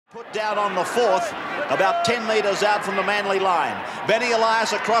Put down on the fourth, about 10 metres out from the Manly line. Benny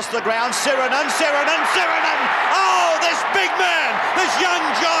Elias across the ground. Sironen. Oh, this big man, this young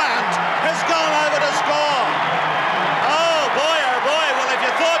giant has gone over to score. Oh boy. Well, if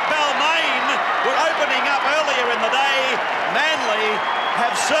you thought Balmain were opening up earlier in the day, Manly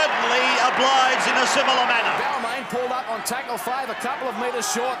have certainly obliged in a similar manner. Balmain pulled up on tackle 5, a couple of metres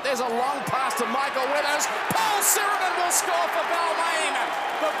short. There's a long pass to Michael Withers. Paul Sironen will score for Balmain.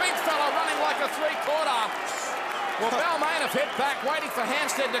 The big fella running like a three-quarter. Well, Balmain have hit back, waiting for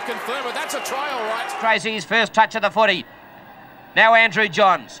Hansted to confirm it. That's a try, all right. Tracy's first touch of the footy. Now Andrew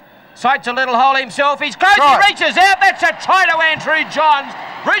Johns. Sights a little hole himself. He's close. He reaches out. That's a try to Andrew Johns.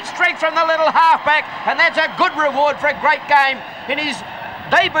 Brute strength from the little halfback. And that's a good reward for a great game in his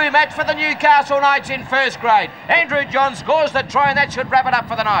debut match for the Newcastle Knights in first grade. Andrew Johns scores the try, and that should wrap it up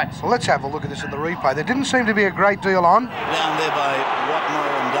for the Knights. Well, let's have a look at this in the replay. There didn't seem to be a great deal on. Down there by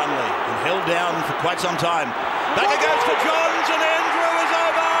Watmore and Dunley, and held down for quite some time. Back it goes for Johns, and Andrew is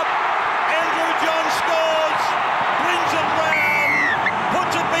over. Andrew Johns scores, brings it round,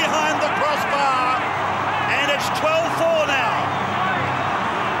 puts it behind the crossbar, and it's 12-4 now.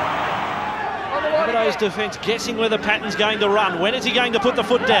 Rabbitoh's defence guessing where the pattern's going to run. When is he going to put the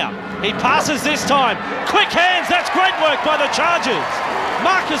foot down? He passes this time. Quick hands, that's great work by the Chargers.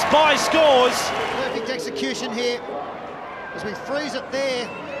 Marcus Bai scores. Perfect execution here. As we freeze it there,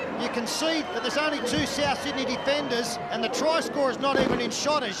 you can see that there's only 2 South Sydney defenders, and the try scorer is not even in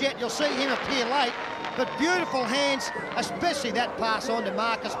shot as yet. You'll see him appear late, but beautiful hands, especially that pass on to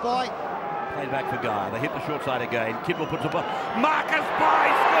Marcus Bai. Played back for Guy. They hit the short side again. Kidwell puts a ball. Marcus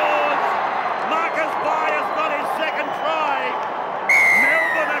Bai scores! Marcus Bai has got his second try.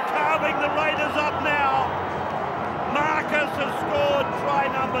 Melbourne are carving the Raiders up now. Marcus has scored try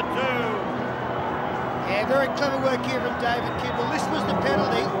number 2. Yeah, very clever work here from David Kidwell. This was the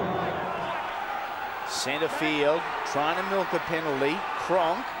penalty. Centre field, trying to milk a penalty.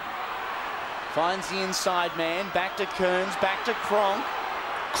 Cronk finds the inside man. Back to Kearns, back to Cronk.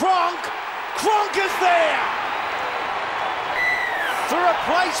 Cronk is there! The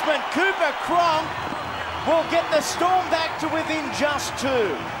replacement, Cooper Cronk, will get the Storm back to within just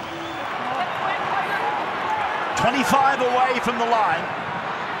 2. 25 away from the line.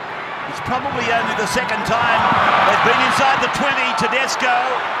 It's probably only the second time they've been inside the 20. Tedesco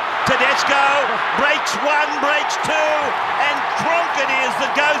breaks 1, breaks 2, and Cronk it is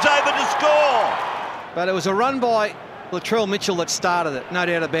that goes over to score. But it was a run by Latrell Mitchell that started it, no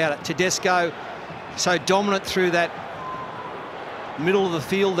doubt about it. Tedesco so dominant through that middle of the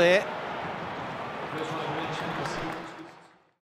field there.